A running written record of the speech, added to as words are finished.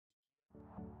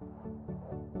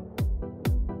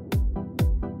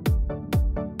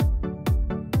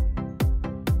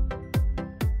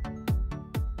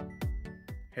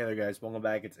Hey there guys, welcome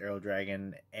back, it's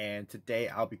Dragon, and today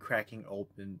I'll be cracking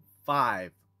open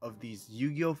 5 of these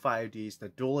Yu-Gi-Oh! 5Ds, the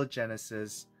Duelist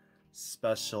Genesis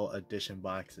Special Edition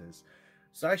boxes.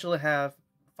 So I actually have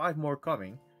 5 more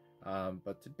coming,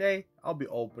 but today I'll be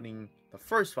opening the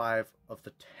first 5 of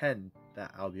the 10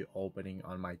 that I'll be opening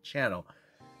on my channel.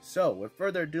 So with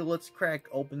further ado, let's crack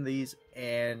open these,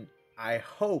 and I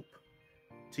hope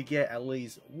to get at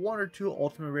least 1 or 2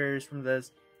 Ultimate Rares from this,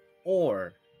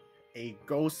 or a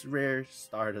Ghost Rare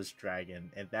Stardust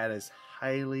Dragon, and that is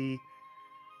highly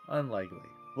unlikely.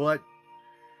 But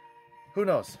who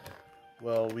knows?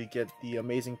 Will we get the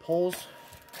amazing pulls?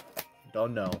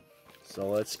 Don't know. So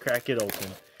let's crack it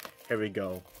open. Here we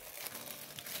go.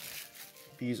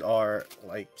 These are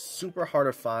like super hard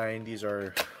to find. These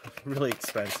are really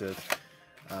expensive.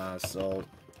 So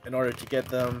in order to get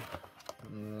them,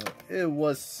 it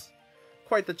was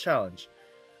quite the challenge.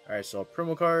 Alright, so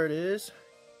promo card is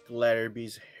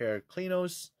Beast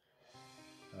Heraclinos.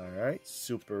 Alright,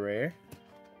 super rare.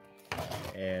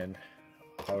 And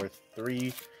our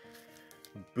 3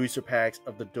 booster packs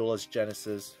of the Duelist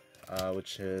Genesis,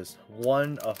 which is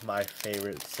one of my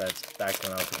favorite sets back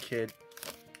when I was a kid,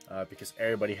 because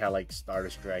everybody had like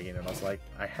Stardust Dragon, and I was like,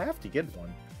 I have to get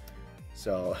one.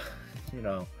 So, you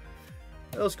know,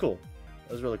 it was cool.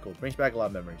 It was really cool. Brings back a lot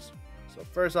of memories. So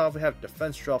first off, we have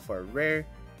Defense Draw for a rare.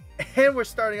 And we're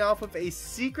starting off with a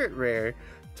secret rare,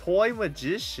 Toy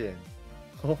Magician.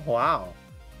 Oh, wow.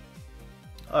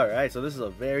 Alright, so this is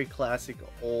a very classic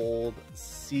old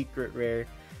secret rare.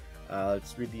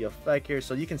 Let's read the effect here.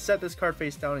 So you can set this card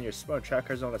face down in your spell and trap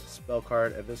card zone as a spell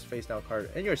card, and this face down card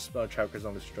in your spell and trap card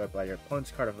zone is destroyed by your opponent's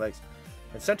card effects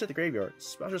and sent to the graveyard.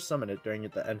 Special summon it during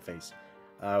the end phase.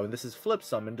 When this is flip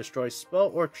summon, destroy spell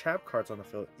or trap cards on the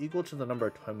field equal to the number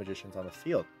of Toy Magicians on the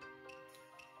field.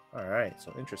 Alright,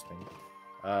 so interesting.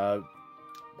 I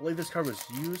believe this card was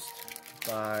used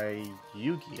by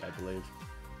Yugioh, I believe.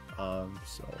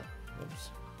 So,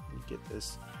 oops, let me get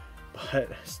this. But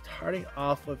starting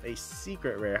off with a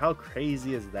secret rare, how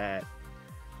crazy is that?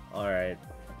 Alright,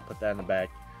 put that in the back.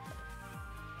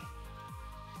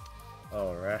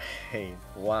 Alright,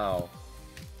 wow.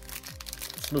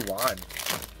 Let's move on.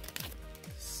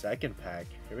 Second pack,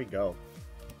 here we go.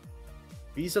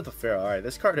 Beast of the Pharaoh. Alright,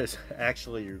 this card is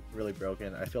actually really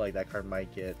broken. I feel like that card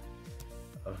might get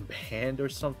banned or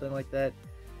something like that.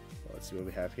 Well, let's see what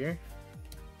we have here.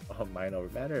 Oh, Mind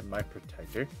Over Matter, Mind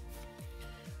Protector.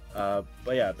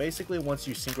 But yeah, basically once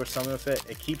you synchro summon with it,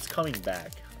 it keeps coming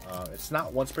back. It's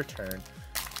not once per turn,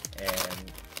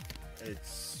 and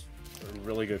it's a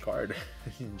really good card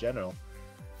in general.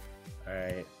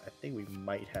 Alright, I think we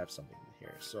might have something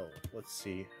here. So let's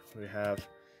see. We have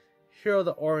Hero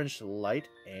the Orange Light,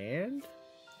 and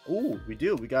ooh, we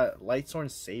do. We got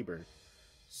Lightsworn Saber,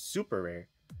 super rare.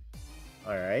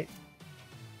 All right,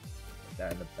 put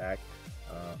that in the back.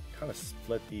 Kind of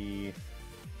split the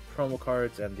promo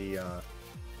cards and the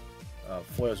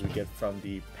foils we get from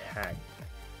the pack.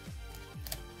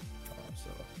 So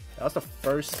that was the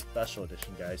first special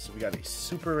edition, guys. So we got a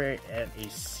super rare and a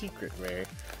secret rare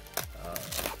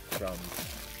from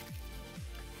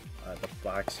the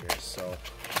box here. So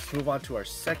let's move on to our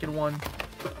second one.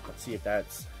 Let's see if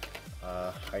that's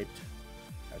hyped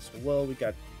as well. We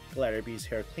got Beast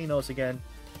Heraclinos again.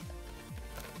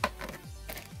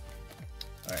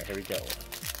 Alright, here we go.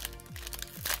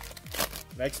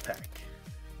 Next pack.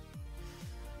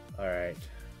 Alright.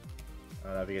 I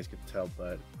don't know if you guys can tell,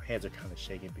 but my hands are kind of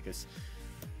shaking because,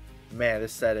 man,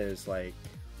 this set is like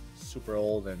super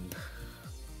old and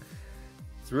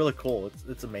it's really cool.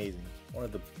 It's amazing. One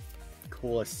of the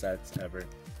coolest sets ever.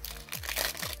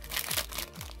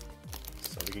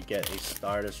 So we could get a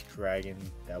Stardust Dragon.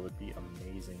 That would be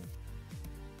amazing.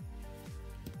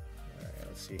 Alright,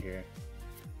 let's see here.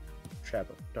 Trap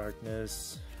of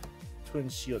Darkness, Twin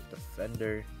Shield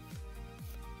Defender.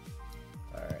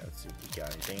 Alright, let's see if we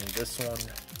got anything in this one.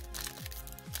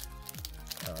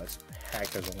 This pack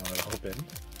doesn't want to open.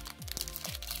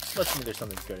 Let's see, there's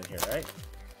something good in here, right?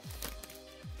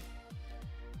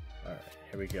 Alright,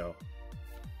 here we go.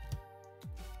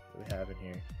 What do we have in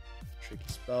here? Tricky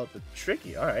spell, the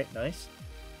tricky. Alright, nice.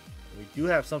 We do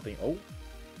have something. Oh,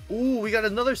 ooh, we got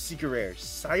another secret rare,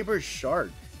 Cyber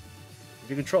Shark. If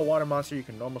you control water monster, you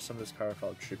can normal summon this card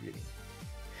without tributing.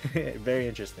 Very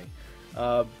interesting.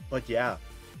 But yeah,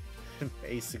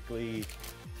 basically,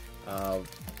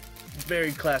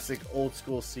 very classic old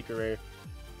school secret rare.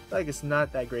 Like, it's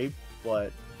not that great,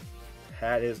 but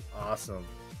that is awesome.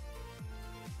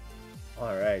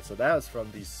 Alright, so that was from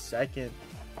the second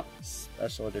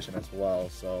special edition as well,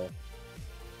 so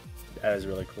that is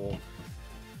really cool.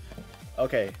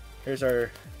 Okay, here's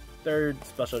our third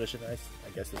special edition. I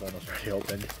guess this one was already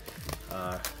opened.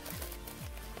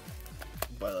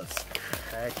 But let's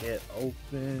crack it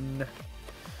open.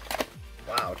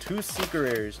 Wow, 2 secret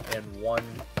rares and 1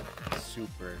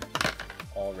 super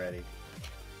already.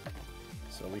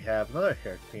 So we have another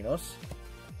Heraclinos.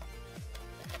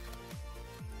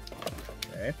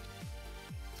 Okay.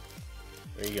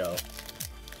 There you go.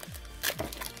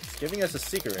 It's giving us a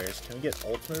secret rares. Can we get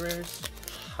ultimate rares?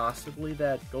 Possibly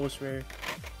that ghost rare.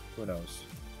 Who knows?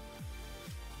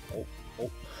 Oh,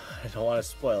 I don't want to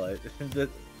spoil it.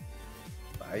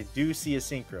 I do see a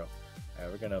synchro.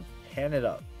 Alright, we're gonna pan it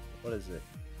up. What is it?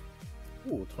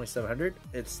 Ooh, 2700?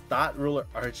 It's Dot Ruler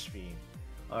Archfiend.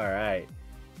 Alright.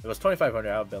 If it was 2500,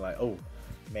 I would have been like, oh,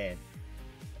 man.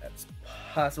 That's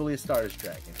possibly a Stardust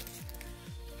Dragon.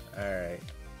 Alright.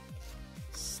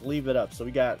 Sleeve it up. So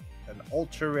we got an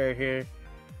ultra rare here.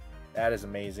 That is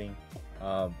amazing.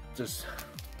 Just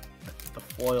the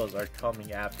foils are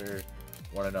coming after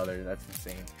one another. That's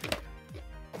insane.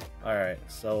 Alright,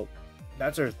 so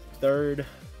that's our third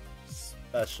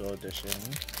special edition.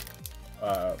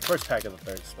 First pack of the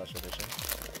third special edition.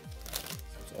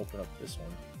 So let's open up this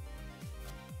one.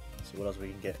 See what else we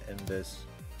can get in this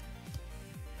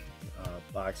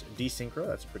box. Desynchro,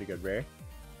 that's a pretty good rare.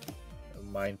 A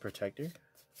Mind Protector.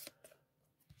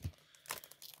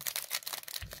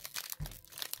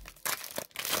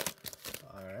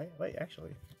 Alright, wait,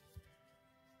 actually.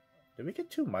 Did we get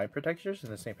 2 Mind Protectors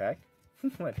in the same pack?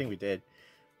 I think we did.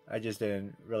 I just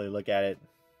didn't really look at it.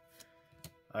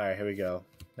 Alright, here we go.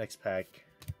 Next pack.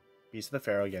 Beast of the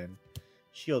Pharaoh again.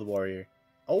 Shield Warrior.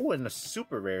 Oh, and a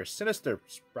super rare, Sinister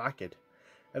Sprocket.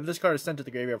 If this card is sent to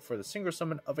the graveyard for the single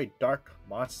summon of a dark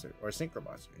monster or a synchro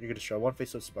monster, you can destroy 1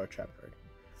 face-up Spark Trap card.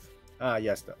 Ah,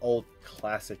 yes, the old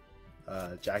classic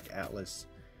Jack Atlas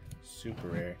super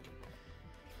rare.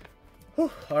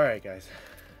 Alright, guys.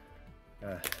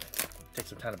 Take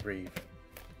some time to breathe.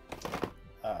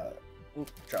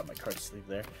 Oops, dropped my card sleeve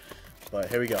there. But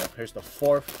here we go. Here's the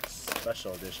 4th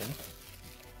special edition.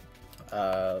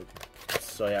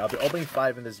 So yeah, I'll be opening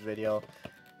 5 in this video,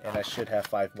 and I should have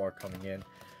 5 more coming in.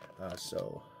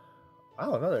 So,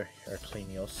 wow, another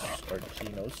Heraclinos or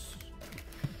Klinos.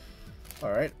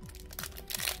 Alright.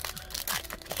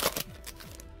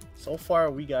 So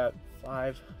far, we got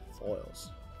 5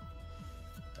 foils.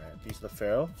 Alright, Beast of the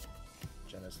Pharaoh.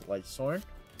 Genesis Lightsworn.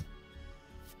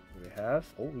 We have,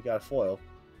 oh, we got a foil.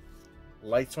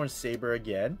 Lightsworn Saber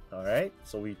again. Alright,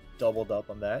 so we doubled up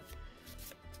on that.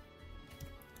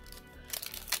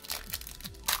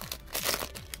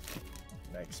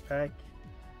 Next pack.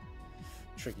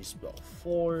 Tricky Spell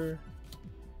 4.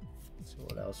 Let's see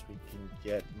what else we can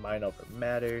get. Mind Over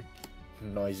Matter.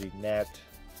 Noisy Net.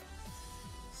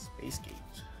 Space Gate.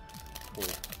 Cool.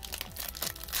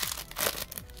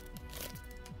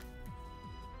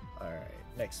 Alright,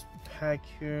 next pack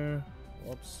here.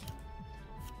 Whoops.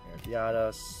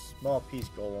 Yada, Small Piece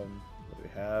Golem. What do we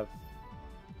have?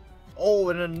 Oh,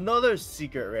 and another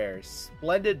secret rare,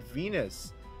 Splendid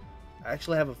Venus. I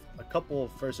actually have a couple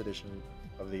of first edition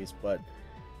of these, but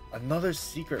another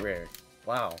secret rare.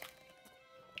 Wow.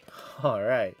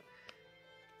 Alright.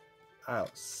 I'll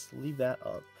sleeve that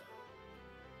up.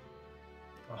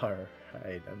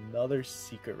 Alright, another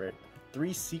secret rare.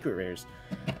 3 secret rares.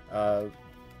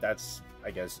 That's,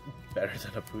 I guess, better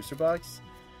than a booster box.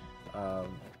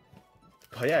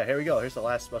 But yeah, here we go. Here's the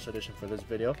last special edition for this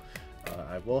video.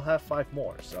 I will have 5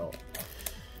 more, so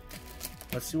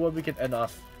let's see what we can end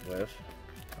off with.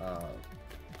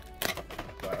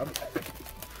 But I'm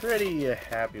pretty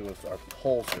happy with our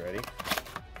pulls already.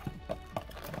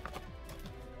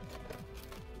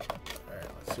 Alright,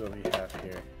 let's see what we have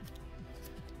here.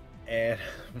 And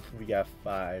we got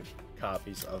 5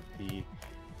 copies of the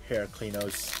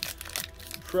Heraclinos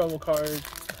promo card.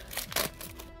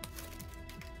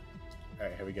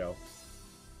 Alright, here we go.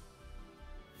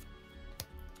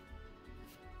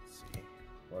 Let's see.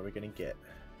 What are we gonna get?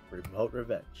 Remote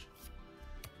Revenge.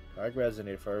 Card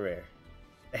Resonator for a rare.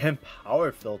 And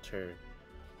Power Filter.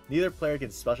 Neither player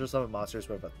can special summon monsters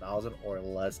with 1,000 or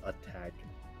less attack.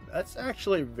 That's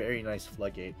actually a very nice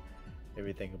floodgate, if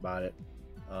you think about it.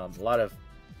 A lot of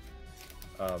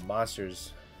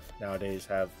monsters nowadays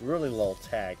have really low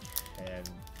attack and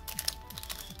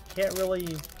can't really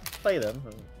play them.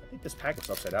 I think this packet's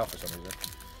upside down for some reason.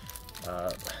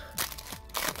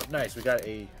 Nice, we got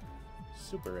a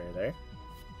super rare there.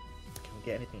 Can we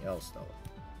get anything else though?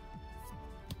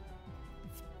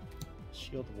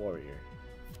 Shield Warrior.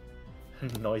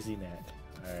 Noisy Net.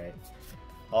 Alright.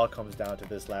 All comes down to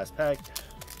this last pack.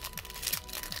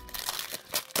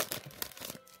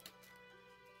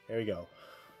 Here we go.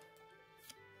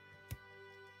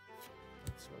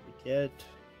 get?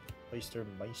 Meister,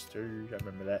 I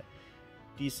remember that.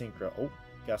 Desynchro. Oh,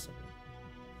 got something.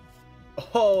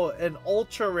 Oh, an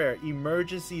ultra rare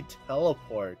emergency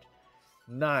teleport.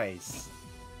 Nice.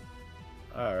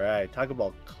 Alright, talk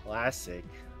about classic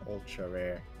ultra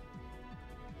rare.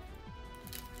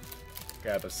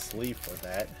 Grab a sleeve for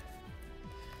that.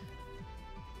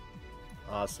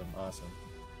 Awesome, awesome.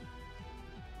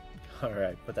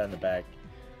 Alright, put that in the bag.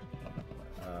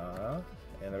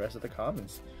 And the rest of the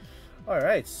commons.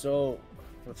 Alright, so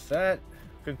with that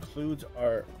concludes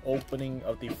our opening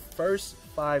of the first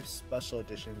 5 special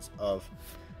editions of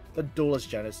the Duelist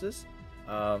Genesis.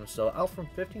 So out from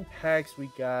 15 packs, we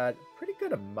got a pretty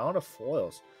good amount of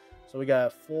foils. So we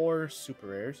got 4 super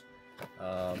rares.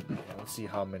 Let's see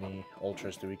how many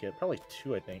ultras do we get. Probably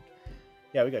 2, I think.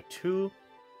 Yeah, we got 2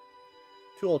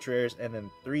 ultra rares and then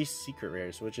 3 secret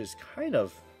rares, which is kind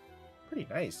of pretty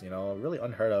nice, you know, really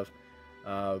unheard of.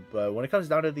 But when it comes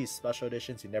down to these special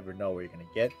editions, you never know where you're gonna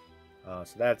get.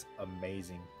 So that's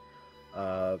amazing.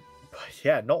 But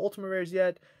yeah, no ultimate rares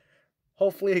yet.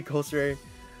 Hopefully it goes rare.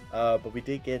 But we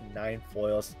did get 9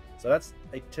 foils, so that's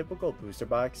a typical booster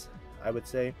box, I would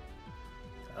say,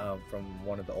 from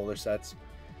one of the older sets.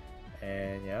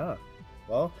 And yeah,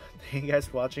 well, thank you guys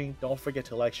for watching. Don't forget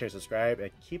to like, share, subscribe,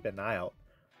 and keep an eye out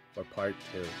for part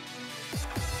 2.